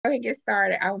ahead and get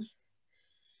started. I want to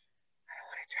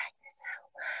drag this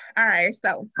out. All right,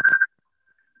 so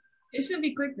it should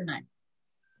be quick tonight.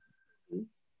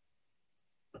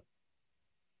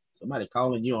 Somebody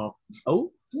calling you on.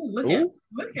 Oh,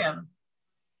 look at him.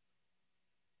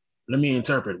 Let me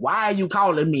interpret. Why are you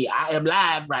calling me? I am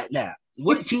live right now.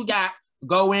 What you got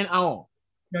going on?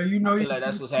 No, you know, like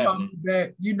that's what's happening.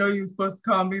 Back. You know you're supposed to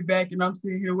call me back, and I'm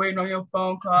sitting here waiting on your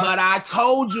phone call. But I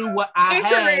told you what I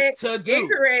had to do.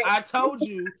 Incorrect. I told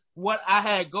you what I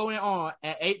had going on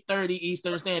at 8:30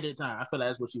 Eastern Standard Time. I feel like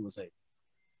that's what you would say.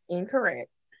 Incorrect.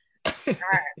 All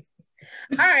right.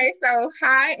 All right, so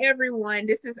hi everyone.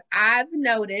 This is I've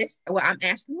Noticed. Well, I'm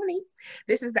Monique.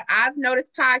 This is the I've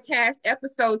Noticed podcast,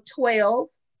 episode 12.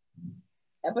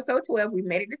 Episode 12. We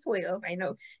made it to 12. I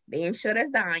know they ain't shut us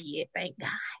down yet. Thank God.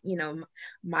 You know,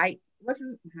 Michael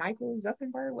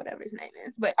Zuckerberg, whatever his name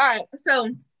is. But all right, so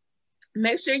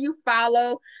make sure you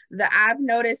follow the I've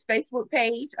Noticed Facebook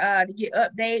page to get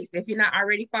updates. If you're not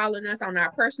already following us on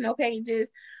our personal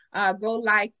pages, go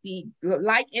like and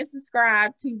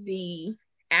subscribe to the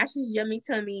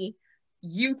AshleysYummyTummy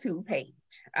YouTube page.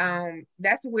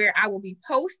 That's where I will be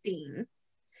posting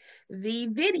the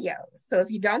videos. So if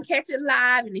you don't catch it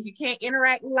live, and if you can't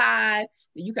interact live,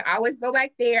 you can always go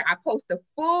back there. I post the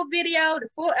full video, the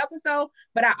full episode,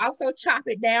 but I also chop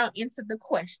it down into the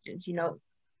questions, you know.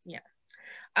 Yeah.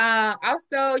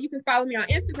 Also, you can follow me on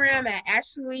Instagram at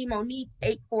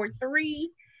AshleysMonique843.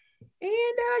 And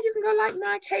you can go like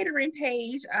my catering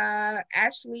page,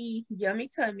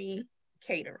 AshleysYummyTummy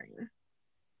Catering.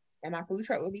 And my food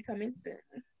truck will be coming soon.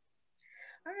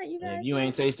 All right, you guys. If you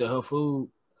ain't tasted her food,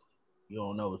 you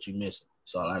don't know what you're missing.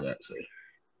 That's all I got to say.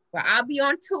 Well, I'll be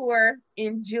on tour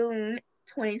in June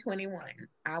 2021.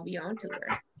 I'll be on tour.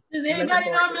 Does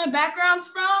anybody know where my background's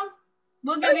from?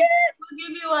 We'll give you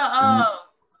a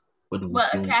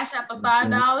cash app of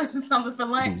 $5 or something for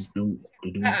lunch.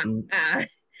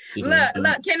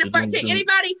 Look, can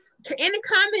anybody in the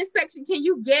comment section, can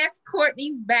you guess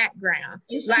Cortney's background?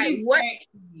 Like what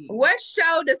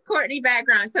show does Cortney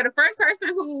background? So the first person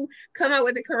who come up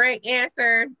with the correct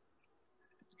answer,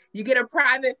 you get a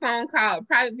private phone call,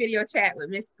 private video chat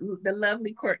with the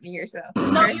lovely Cortney herself.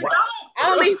 No, you don't.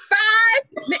 Only 5?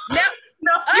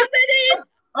 No, other than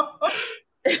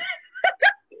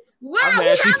wow, I'm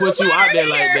mad she put you out there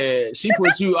like that. She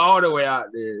put you all the way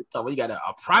out there. So you got a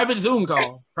private Zoom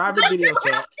call, private video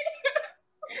chat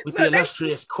with the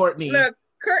illustrious Cortney. Look,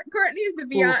 Courtney's the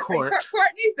beyond.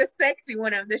 Courtney's the sexy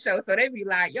one of the show, so they be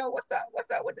like, "Yo, what's up? What's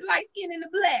up with the light skin and the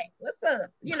black? What's up?"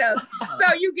 You know.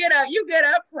 So you get a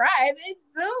private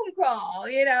Zoom call,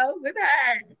 you know, with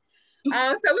her.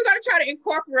 So we're gonna try to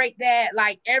incorporate that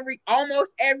like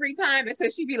almost every time until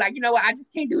she be like, you know what, I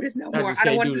just can't do this no more. I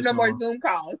don't want to do no more Zoom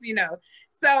calls, you know.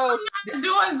 So I'm not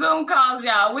doing Zoom calls,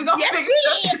 y'all. We gonna yes,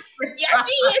 she is. Yes,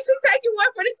 she is. She taking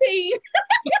one for the team.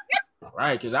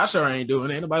 Right, because I sure ain't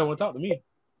doing it. Ain't nobody want to talk to me.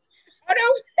 Oh no.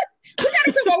 We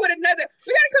gotta come up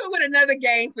with another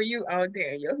game for you,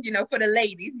 Danielle. You know, for the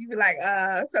ladies. You be like,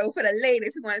 so for the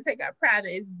ladies who want to take a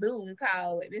private Zoom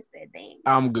call with Mr. Daniel.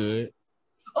 I'm good.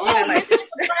 Oh, no,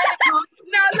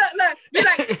 look. Be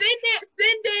like,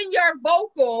 send in your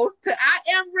vocals to I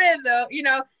Am Rhythm, you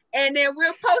know, and then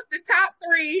we'll post the top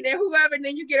 3, then whoever,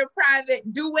 then you get a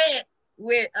private duet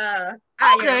with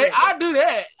Okay, I'll do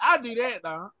that. I'll do that.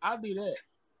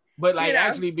 But like, you know,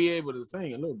 actually be able to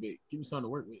sing a little bit. Give me something to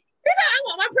work with. I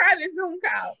want my private Zoom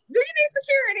call. Do you need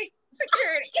security?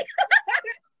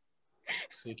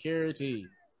 Security.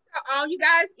 You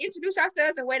guys introduce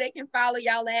yourselves and where they can follow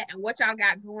y'all at and what y'all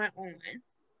got going on.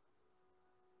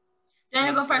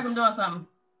 Daniel, go first. I'm doing something.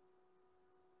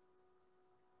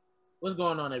 What's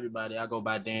going on, everybody? I go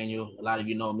by Daniel. A lot of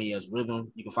you know me as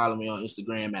Rhythm. You can follow me on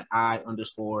Instagram at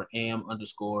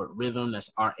I_am_rhythm.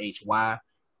 That's RHYTHYM.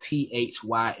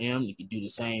 You can do the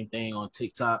same thing on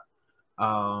TikTok.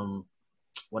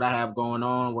 What I have going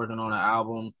on, working on an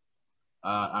album.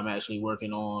 I'm actually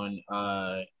working on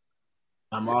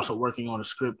I'm also working on a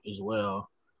script as well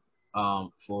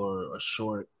for a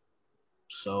short.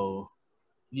 So,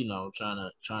 you know,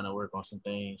 trying to work on some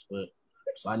things, but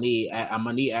so I'm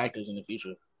gonna need actors in the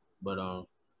future. But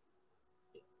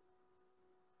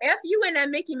F you in that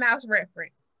Mickey Mouse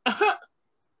reference. Okay.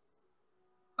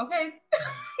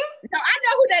 No, I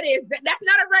know who that is. That's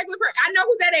not a regular person. I know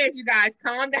who that is, you guys.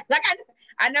 Calm down. Like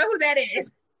I know who that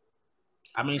is.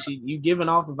 I mean, you giving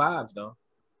off the vibes though.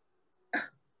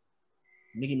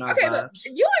 Mickey Mouse vibes. But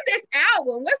you in this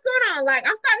album, what's going on? Like,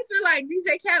 I'm starting to feel like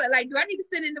DJ Khaled. Like, do I need to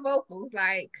send in the vocals?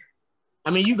 Like,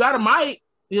 I mean, you got a mic.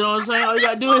 You know what I'm saying? All you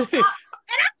gotta do is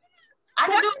I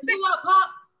can do up pop.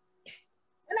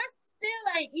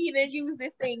 still ain't even used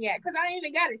this thing yet because I ain't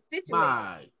even got it situated.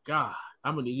 My God,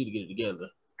 I'm gonna need you to get it together.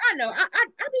 I know. I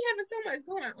be having so much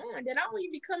going on that I don't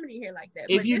even be coming in here like that.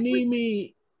 If you need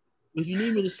me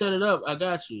to set it up, I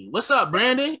got you. What's up,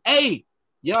 Brandon? Hey,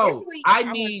 yo,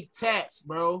 I need text,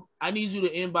 bro. I need you to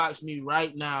inbox me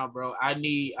right now, bro. I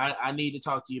need to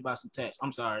talk to you about some text.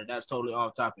 I'm sorry, that's totally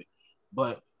off topic,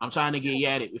 but I'm trying to get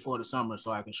at it before the summer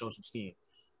so I can show some skin.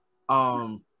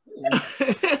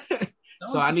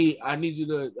 So I need you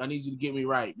to get me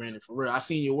right, Brandon, for real. I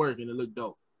seen your work and it looked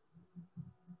dope.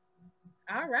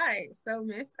 All right. So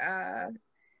Miss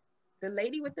the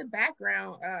lady with the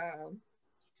background,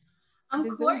 I'm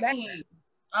Cortney.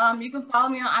 You can follow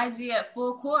me on IG at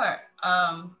Full Court.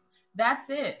 That's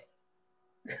it.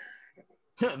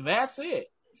 That's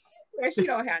it. Well, she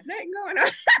don't have nothing going on.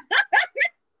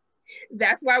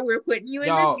 That's why we're putting you in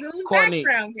the Zoom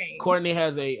background game. Cortney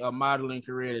has a modeling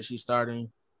career that she's starting.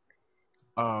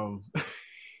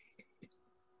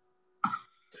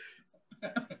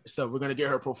 So we're gonna get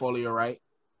her portfolio right.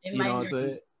 You know what I'm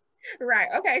saying? Right.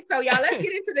 Okay. So y'all, let's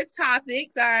get into the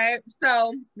topics. All right.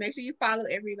 So make sure you follow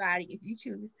everybody if you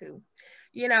choose to.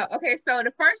 Okay. So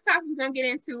the first topic we're gonna get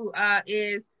into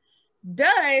is,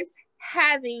 does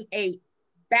having a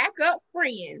backup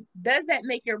friend, does that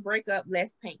make your breakup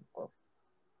less painful?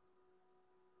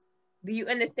 Do you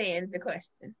understand the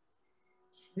question?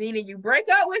 Meaning you break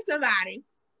up with somebody,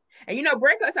 and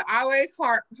breakups are always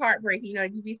heartbreaking.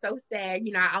 You'd be so sad.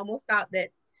 I almost thought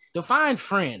that. Define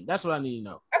friend. That's what I need to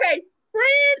know. Okay,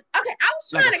 friend. Okay, I was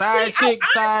trying like a side chick,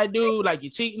 side dude, like you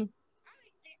cheating.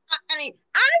 I mean,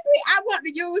 honestly, I want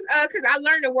to use because I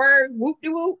learned the word whoop de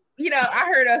whoop. I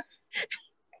heard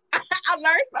I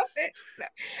learned something.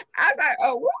 I was like,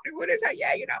 oh, whoop de whoop.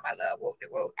 Yeah, my love, whoop de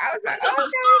whoop. I was like, oh,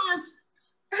 okay.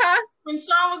 Huh? When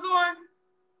Sean was on,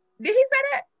 did he say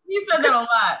that? He said that a lot.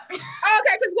 Okay,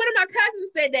 because one of my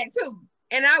cousins said that too,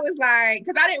 and I was like,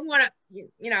 because I didn't want to,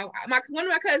 one of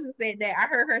my cousins said that. I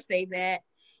heard her say that,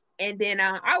 and then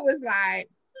I was like,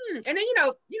 and then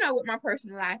with my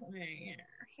personal life,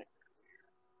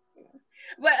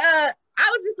 but I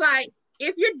was just like,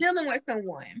 if you're dealing with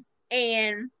someone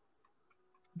and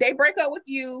they break up with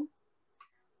you,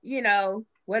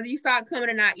 whether you saw it coming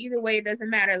or not, either way, it doesn't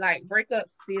matter. Like,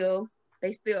 breakups still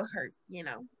hurt,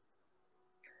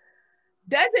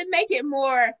 Does it make it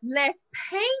less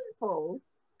painful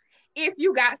if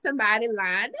you got somebody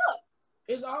lined up?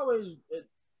 It's always...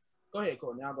 Go ahead,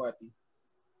 Cortney. I'll go after you.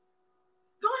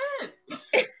 Go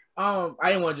ahead. I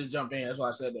didn't want to just jump in. That's why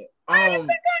I said that.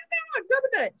 Double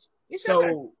Dutch.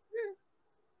 So,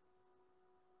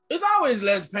 it's always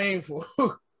less painful.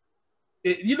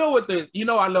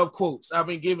 I love quotes. I've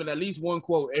been given at least one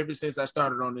quote ever since I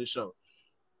started on this show.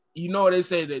 They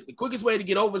say that the quickest way to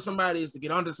get over somebody is to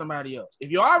get under somebody else.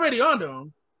 If you're already under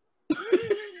them,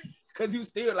 because you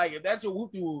still like, if that's your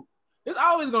whoop-de-whoop, it's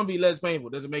always going to be less painful.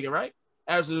 Does it make it right?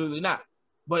 Absolutely not.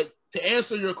 But to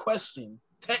answer your question,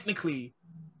 technically,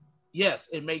 yes,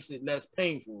 it makes it less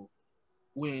painful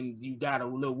when you got a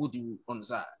little whoop-de-whoop on the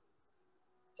side.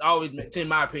 Always, in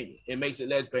my opinion, it makes it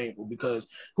less painful because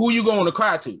who are you going to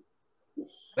cry to?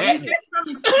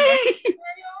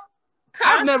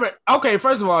 I've never. Okay,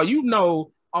 first of all,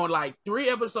 on like 3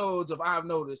 episodes of I've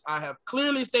Noticed, I have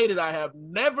clearly stated I have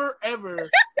never ever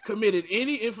committed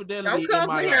any infidelity in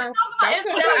my life.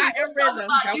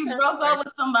 You broke up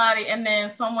with somebody and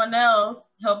then someone else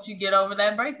helped you get over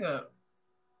that breakup.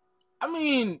 I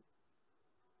mean,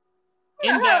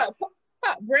 Brandon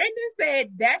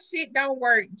said that shit don't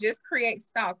work. Just create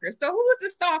stalkers. So who is the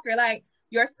stalker? Like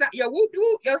your whoop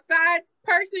whoop, your side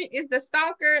person is the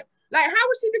stalker. Like, how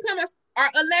would she become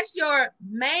unless your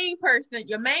main person,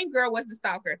 your main girl was the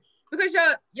stalker? Because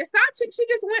your side chick, she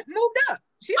just moved up.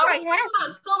 She's like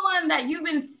happy. Someone that you've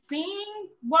been seeing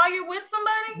while you're with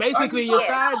somebody? Basically, your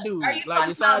side dude. Like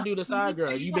your side dude, the side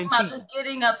girl. You've been cheating.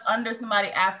 Getting up under somebody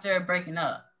after breaking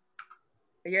up.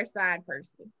 Your side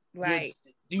person. Like,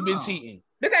 you've been cheating.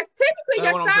 Because typically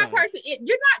your side person,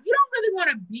 you don't really want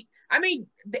to be, I mean,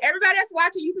 everybody that's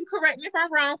watching, you can correct me if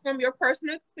I'm wrong from your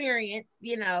personal experience,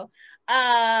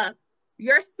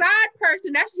 your side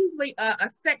person, that's usually a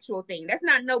sexual thing. That's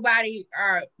not nobody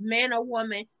or man or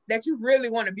woman that you really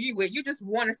want to be with. You just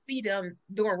want to see them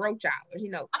doing roach hours,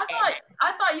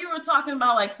 I thought you were talking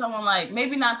about like someone, like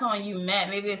maybe not someone you met,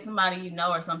 maybe it's somebody you know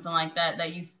or something like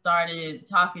that you started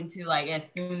talking to like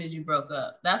as soon as you broke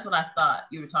up. That's what I thought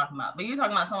you were talking about. But you're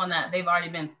talking about someone that they've already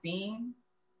been seeing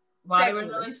while they were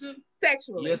in a relationship?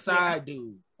 Sexually. Your side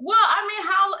dude. Well, I mean,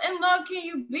 how in love can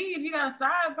you be if you got a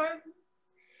side person?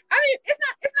 I mean, it's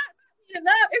not in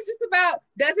love. It's just about,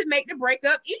 does it make the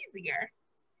breakup easier?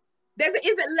 is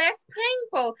it less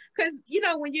painful? Because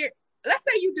when you're, let's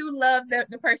say you do love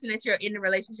the person that you're in the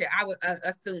relationship, I would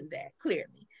assume that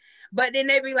clearly, but then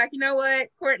they'd be like, you know what,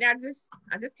 Cortney, I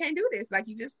just can't do this. Like,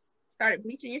 you just started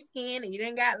bleaching your skin and you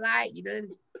didn't got light, you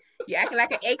acting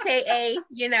like an AKA,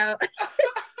 you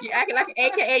acting like an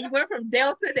AKA. You went from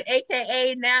Delta to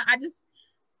AKA. Now I just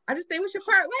think we should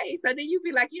part ways. So then you'd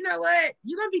be like, you know what,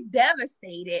 you're gonna be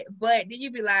devastated, but then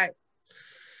you'd be like,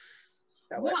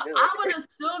 so well, I would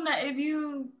assume that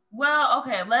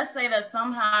okay, let's say that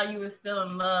somehow you were still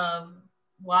in love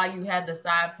while you had the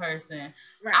side person.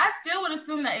 Right. I still would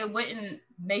assume that it wouldn't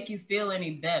make you feel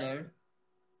any better.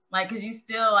 Like, because you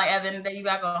still, like, at the end of the day, you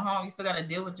got to go home. You still got to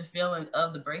deal with your feelings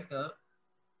of the breakup.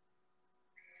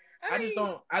 I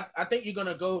think you're going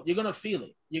to feel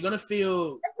it. You're going to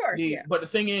feel. Of course, yeah. But the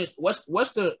thing is,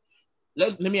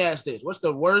 let me ask this. What's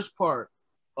the worst part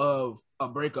of a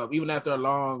breakup, even after a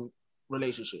long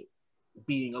relationship?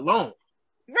 Being alone.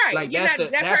 Right. Like, that's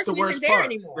the worst part.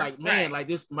 Anymore. Like, man, right.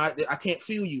 Like I can't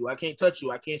feel you. I can't touch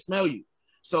you. I can't smell you.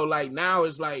 So, like, now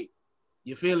it's like,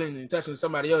 you're feeling and touching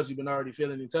somebody else you've been already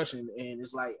feeling and touching, and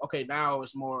it's like, okay, now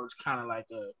it's kind of like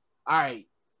all right,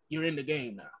 you're in the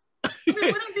game now. It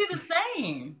wouldn't be the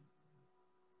same.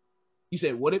 You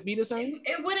said, would it be the same?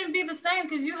 It wouldn't be the same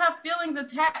because you have feelings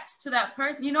attached to that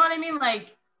person. You know what I mean?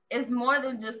 Like, it's more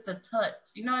than just the touch.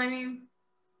 You know what I mean?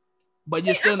 But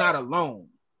you're still not alone.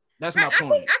 That's my point. I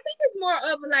think it's more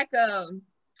of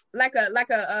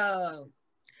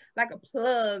like a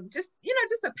plug, just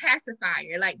a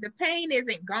pacifier. Like, the pain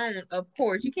isn't gone, of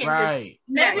course. You can't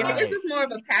it's just more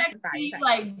of a pacifier.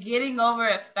 Like, getting over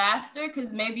it faster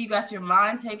because maybe you got your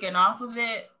mind taken off of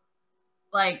it.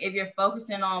 Like, if you're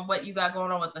focusing on what you got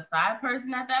going on with the side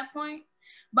person at that point.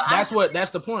 But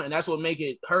that's the point, and that's what make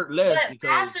it hurt less. Because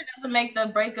faster doesn't make the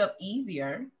breakup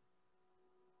easier.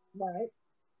 Right.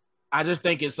 I just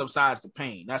think it subsides the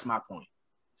pain. That's my point.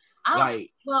 My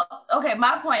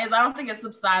point is, I don't think it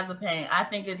subsides the pain. I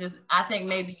think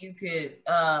maybe you could,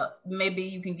 maybe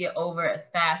you can get over it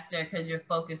faster because you're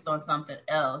focused on something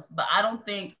else. But I don't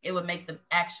think it would make the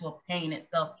actual pain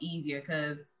itself easier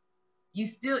because you're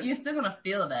still gonna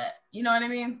feel that. You know what I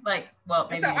mean? Like, well,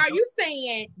 maybe. So are you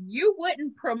saying you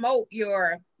wouldn't promote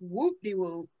your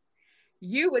whoop-de-whoop?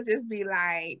 You would just be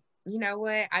like, you know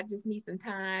what? I just need some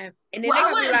time, and then they're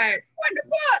gonna be like, "What the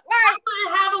fuck?" Like, I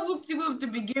wouldn't have a whoop-de-whoop to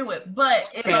begin with, but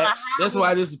that's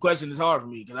why this question is hard for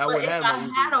me because I wouldn't have no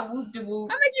whoop-de-whoop. If I had a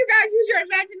whoop-de-whoop, I think you guys use your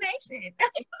imagination.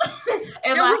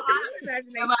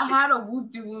 if I had a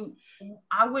whoop-de-whoop,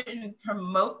 I wouldn't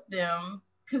promote them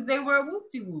because they were a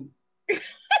whoop-de-whoop.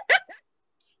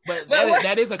 But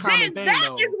that is a common thing, that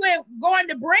though. Is when going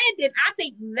to Brandon, I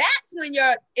think that's when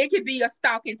it could be a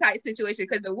stalking type situation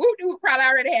because the whoop probably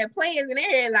already had plans in their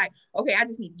head, like, okay, I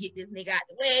just need to get this nigga out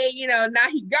the way, now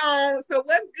he gone. So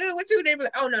what's good with you? They be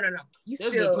like, oh no.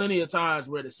 There's been plenty of times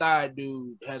where the side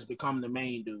dude has become the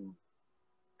main dude.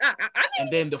 I mean,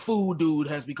 and then the food dude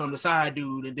has become the side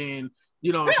dude, and then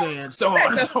you know what I'm saying, so on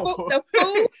and so forth. The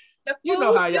food. You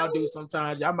know how y'all do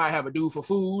sometimes. Y'all might have a dude for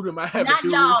food, or might have not a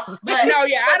dude. Y'all, but no,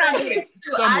 yeah, I don't do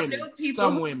that.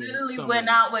 Some women literally went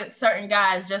out with certain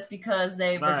guys just because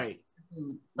they right.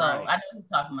 Food. So I know what you're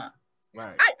talking about.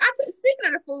 Right. Speaking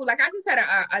of the food, like I just had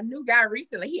a new guy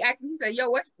recently. He asked me, he said,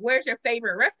 "Yo, where's your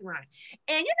favorite restaurant?"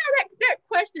 And that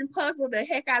question puzzled the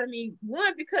heck out of me.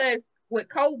 One, because with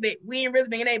COVID, we ain't really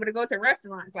been able to go to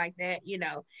restaurants like that,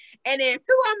 And then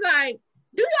two, I'm like,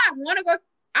 do y'all want to go?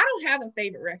 I don't have a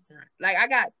favorite restaurant. Like, I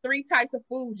got 3 types of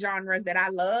food genres that I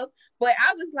love, but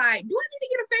I was like, do I need to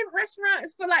get a favorite restaurant?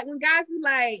 It's for like when guys be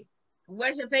like,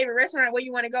 what's your favorite restaurant? Where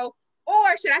you want to go?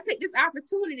 Or should I take this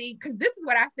opportunity? Because this is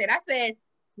what I said. I said,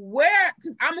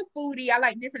 because I'm a foodie, I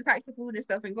like different types of food and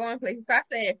stuff and going places. So I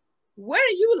said, where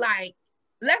do you like?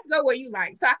 Let's go where you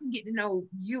like so I can get to know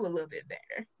you a little bit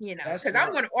better, because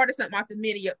I'm going to order something off the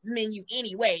menu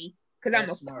anyway because I'm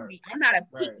a foodie. I'm not a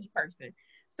picky person.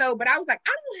 So, but I was like,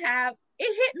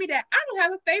 it hit me that I don't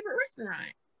have a favorite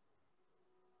restaurant.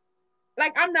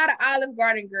 Like, I'm not an Olive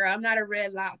Garden girl. I'm not a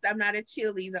Red Lobster. I'm not a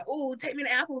Chili's. Or, take me to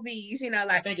Applebee's,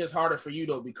 I think it's harder for you,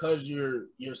 though, because you're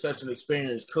such an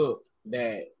experienced cook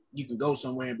that you can go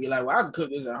somewhere and be like, well, I can cook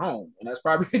this at home. And that's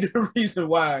probably the reason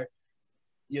why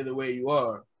you're the way you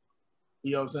are.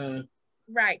 You know what I'm saying?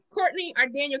 Right. Cortney or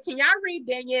Daniel, can y'all read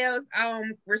Danielle's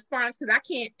response? Because I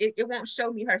can't, it won't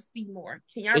show me her Seymour.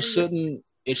 Can y'all read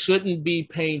It shouldn't be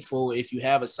painful if you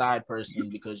have a side person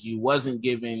because you wasn't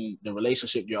given the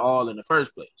relationship you're all in the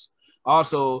first place.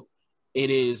 Also,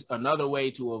 it is another way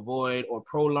to avoid or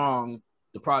prolong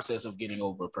the process of getting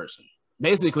over a person.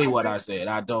 Basically what I said.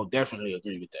 I don't definitely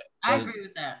agree with that. I agree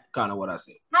with that. Kind of what I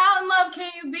said. How in love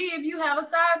can you be if you have a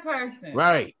side person?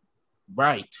 Right.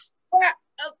 Well,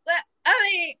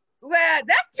 I mean, well,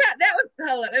 that was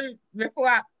hold on, let me, before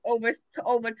I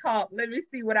over talk. Let me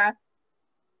see what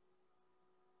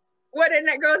then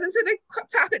that goes into the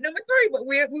topic number 3, but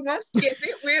we won't skip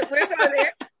it. We'll go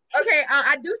there. Okay,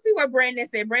 I do see what Brandon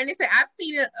said. Brandon said, I've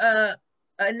seen a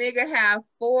nigga have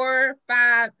 4 or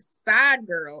 5 side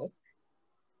girls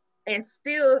and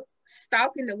still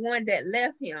stalking the one that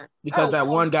left him. Because that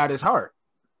one got his heart.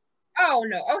 Oh,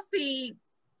 no. Oh, see.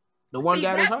 The one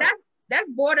got his heart. That's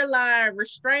borderline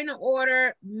restraining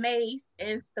order, mace,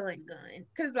 and stun gun.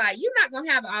 Because, like, you're not going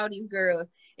to have all these girls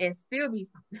and still be...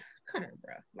 Come on,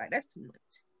 bro. Like, that's too much.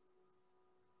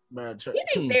 Bro,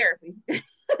 he need therapy.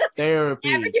 Therapy.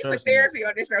 Advocate for therapy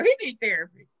on this show. He need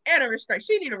therapy. And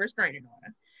she need a restraining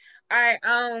order. All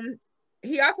right.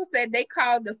 He also said they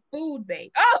called the food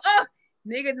bait. Oh,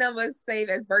 nigga numbers save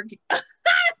as Burger King.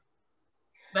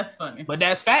 That's funny. But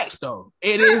that's facts, though.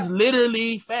 It is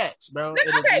literally facts, bro. It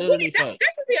is literally facts.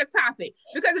 That should be a topic.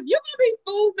 Because if you're going to be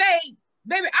food bait,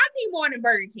 baby, I need more than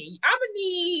Burger King. I'm going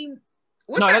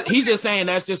to need... he's just saying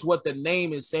that's just what the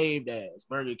name is saved as,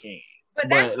 Burger King. But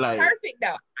that's like, perfect,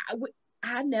 though.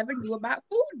 I never knew about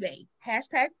food bait.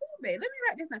 Hashtag food bait. Let me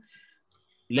write this down.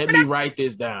 Let me write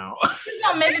this down. You're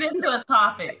going to make it into a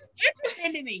topic. It's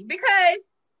interesting to me because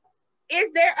is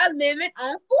there a limit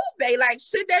on food bait? Like,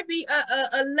 should there be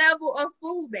a level of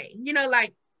food bait? You know,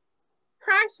 like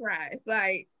price rise.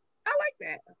 Like, I like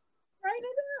that. Write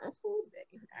it down. Food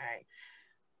bait. All right.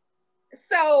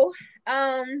 So,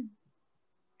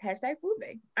 hashtag food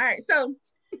bait. All right. So,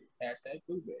 hashtag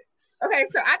food bait. Okay.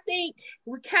 So I think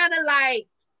we're kind of like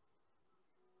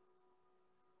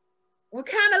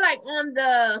on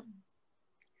the,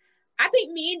 I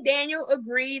think me and Daniel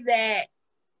agree that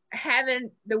having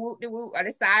the whoop or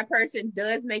the side person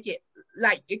does make it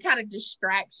like it kind of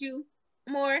distracts you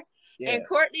more. Yeah. And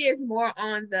Cortney is more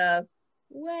on the,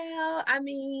 well, I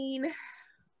mean,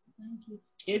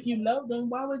 if you love them,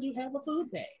 why would you have a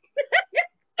food bag?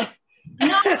 No,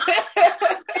 I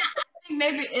think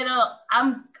maybe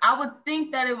I would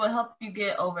think that it would help you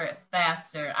get over it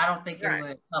faster. I don't think it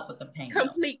would help with the pain.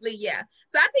 Completely, yeah.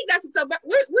 So I think that's so. But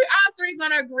we're all three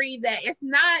gonna agree that it's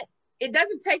not. It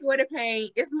doesn't take away the pain.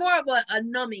 It's more of a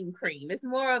numbing cream. It's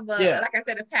more of a, like I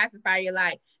said, a pacifier.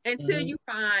 Like until you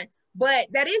find. But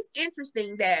that is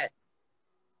interesting that,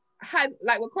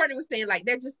 like what Cortney was saying, like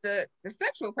they're just the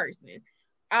sexual person,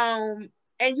 and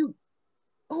you.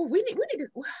 Oh, we need to.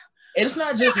 It's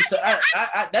not just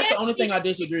that's the only thing I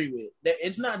disagree with.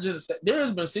 It's not just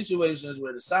there's been situations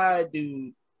where the side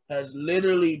dude has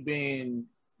literally been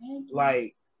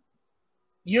like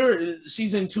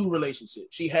she's in 2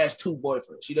 relationships. She has 2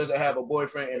 boyfriends. She doesn't have a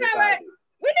boyfriend and a side dude.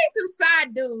 We need some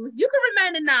side dudes. You can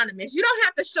remain anonymous. You don't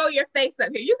have to show your face up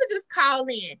here. You can just call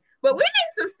in. But we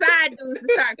need some side dudes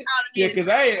to start calling in. Yeah, because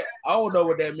I don't know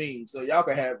what that means. So y'all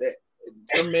can have that.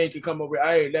 Some man can come over.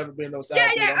 I ain't never been no side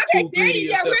dude. I'm too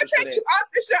greedy and selfish for that. You off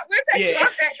the show. We'll take you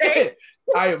off that day.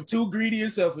 I am too greedy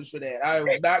and selfish for that. I am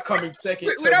not coming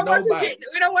second to nobody.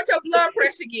 We don't want your blood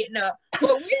pressure getting up.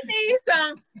 But we need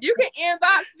some. You can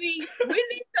inbox me. We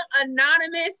need some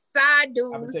anonymous side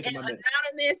dudes and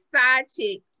anonymous side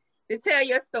chicks to tell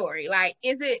your story. Like,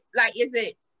 is it?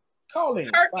 Call in.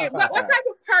 What type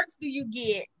of perks do you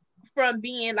get from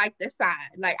being like the side?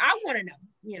 Like, I want to know.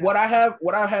 You know? What I have,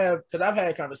 because I've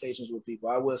had conversations with people.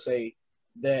 I will say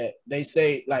that they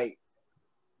say like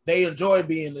they enjoy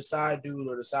being the side dude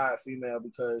or the side female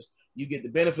because you get the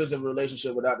benefits of a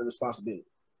relationship without the responsibility.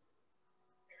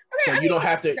 Okay, so you don't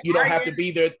have to be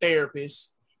their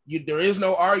therapist. There is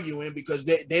no arguing because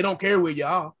they don't care where you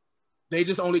are. They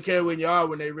just only care when you are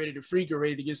when they're ready to freak or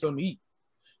ready to get something to eat.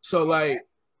 So like,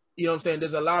 you know what I'm saying?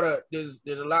 There's a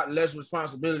lot less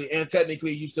responsibility, and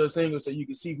technically you still single, so you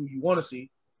can see who you want to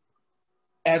see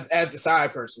as the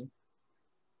side person.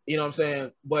 You know what I'm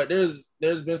saying? But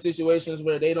there's been situations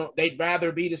where they'd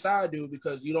rather be the side dude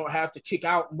because you don't have to kick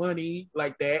out money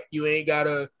like that. You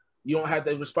don't have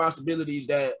the responsibilities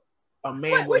that a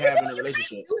man would have in a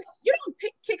relationship. You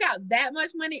don't kick out that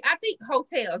much money. I think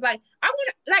hotels. Like I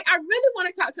really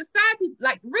want to talk to side people,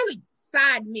 like really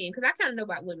side men, because I kind of know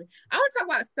about women. I want to talk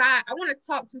about side. I want to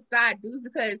talk to side dudes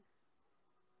because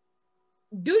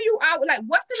do you out like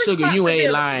what's the Sugar, you responsibility?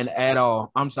 ain't lying at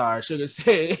all. I'm sorry. Sugar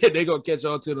said they gonna catch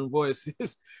on to them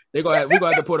voices. We gonna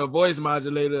have to put a voice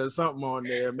modulator or something on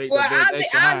there, make the voice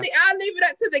extra high. I'll leave it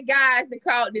up to the guys to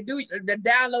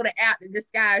download an app to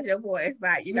disguise your voice,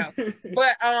 like, you know. But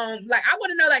like I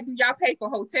want to know, like, do y'all pay for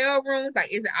hotel rooms?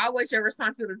 Like, is it always your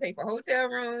responsibility to pay for hotel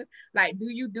rooms? Like, do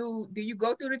you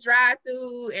go through the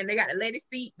drive-through and they got to let it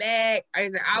seat back? Or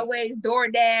is it always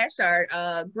DoorDash or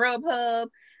Grubhub?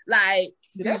 Like,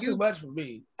 see, that's too much for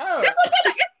me. That's what I'm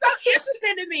saying. It's so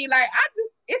interesting to me. Like,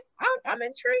 I'm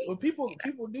intrigued. Well,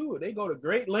 people do it. They go to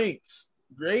great lengths.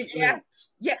 Lengths.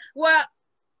 Yeah. Well,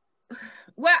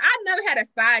 I never had a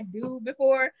side dude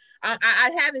before.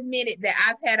 I have admitted that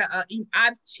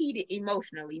I've cheated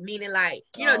emotionally, meaning like,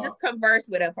 you know, just converse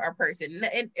with a person.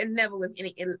 It never was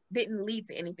it didn't lead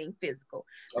to anything physical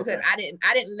because I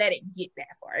didn't let it get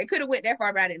that far. It could have went that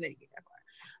far, but I didn't let it get that far.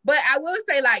 But I will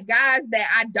say, like, guys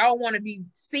that I don't want to be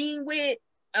seen with,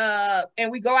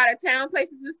 and we go out of town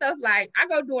places and stuff, like, I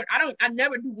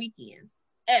never do weekends,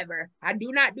 ever. I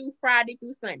do not do Friday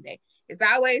through Sunday. It's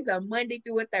always a Monday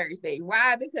through a Thursday.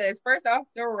 Why? Because first off,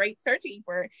 the rates are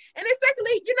cheaper. And then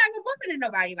secondly, you're not gonna bump into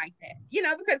nobody like that. You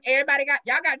know, because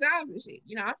y'all got jobs and shit.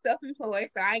 You know, I'm self-employed,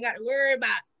 so I ain't got to worry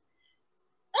about,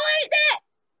 oh, ain't that?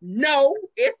 No,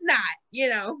 it's not,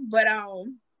 you know, but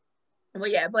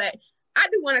yeah, but I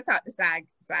do want to talk to side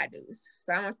dudes.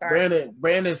 So I'm gonna start.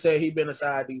 Brandon said he been a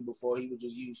side dude before. He was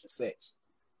just used for sex.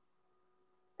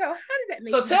 So how did that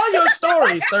make So tell your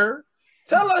story, sir.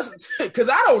 Tell us, because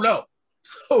I don't know.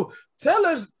 So tell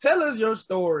us your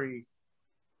story.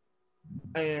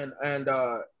 And I don't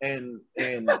know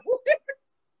if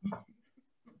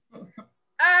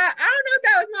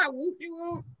that was my whoopty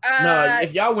whoop. No,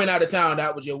 if y'all went out of town,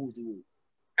 that was your whoopty whoop.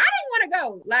 I didn't want to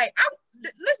go. Like,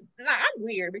 I'm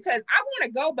weird because I want to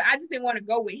go, but I just didn't want to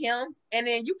go with him. And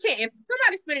then you can't, if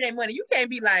somebody's spending their money, you can't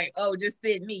be like, oh, just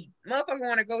send me. Motherfucker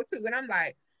want to go too. And I'm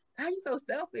like, how you so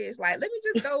selfish? Like, let me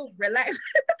just go relax.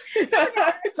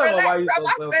 Relax by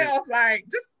myself. Like,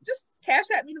 just cash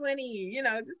at me when you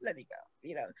know, just let me go,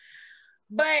 you know.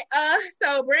 But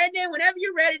so Brandon, whenever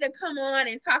you're ready to come on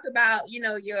and talk about, you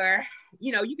know, you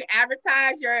can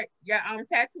advertise your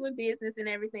tattooing business and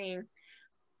everything.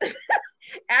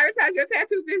 Advertise your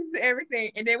tattoo business and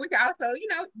everything, and then we can also, you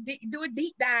know, do a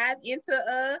deep dive into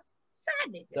side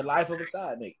niggas. The life of a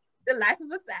side nigga. The life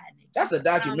of a side nigga. That's a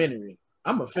documentary.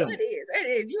 I'm a film. It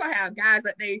is. You gonna have guys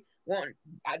that they want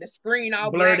the screen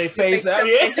all blur their face out.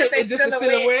 Yeah, it's just a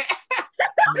silhouette.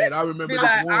 Man, I remember this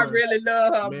like, one. I really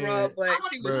love her, bro, but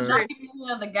she was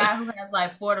the guy who has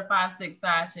like 4 to 5, 6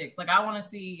 side chicks. Like, I want to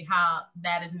see how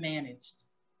that is managed.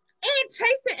 And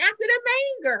chasing after the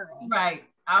main girl. Right.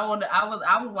 I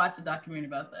would watch a documentary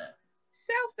about that.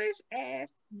 Selfish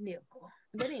ass nipple.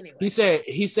 But anyway.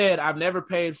 He said, I've never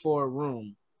paid for a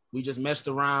room. We just messed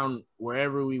around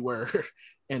wherever we were,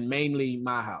 and mainly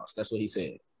my house. That's what he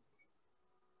said.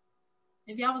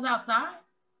 If y'all was outside?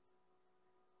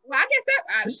 Well, I guess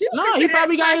that he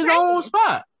probably got his own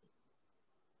spot.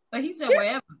 But he said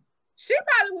wherever. She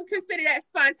probably would consider that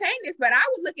spontaneous, but I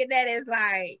would look at that as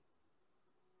like,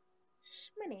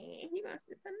 money. He gonna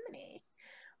spend some money.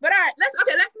 But all right,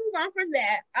 let's move on from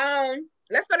that.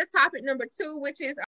 Let's go to topic number 2, which is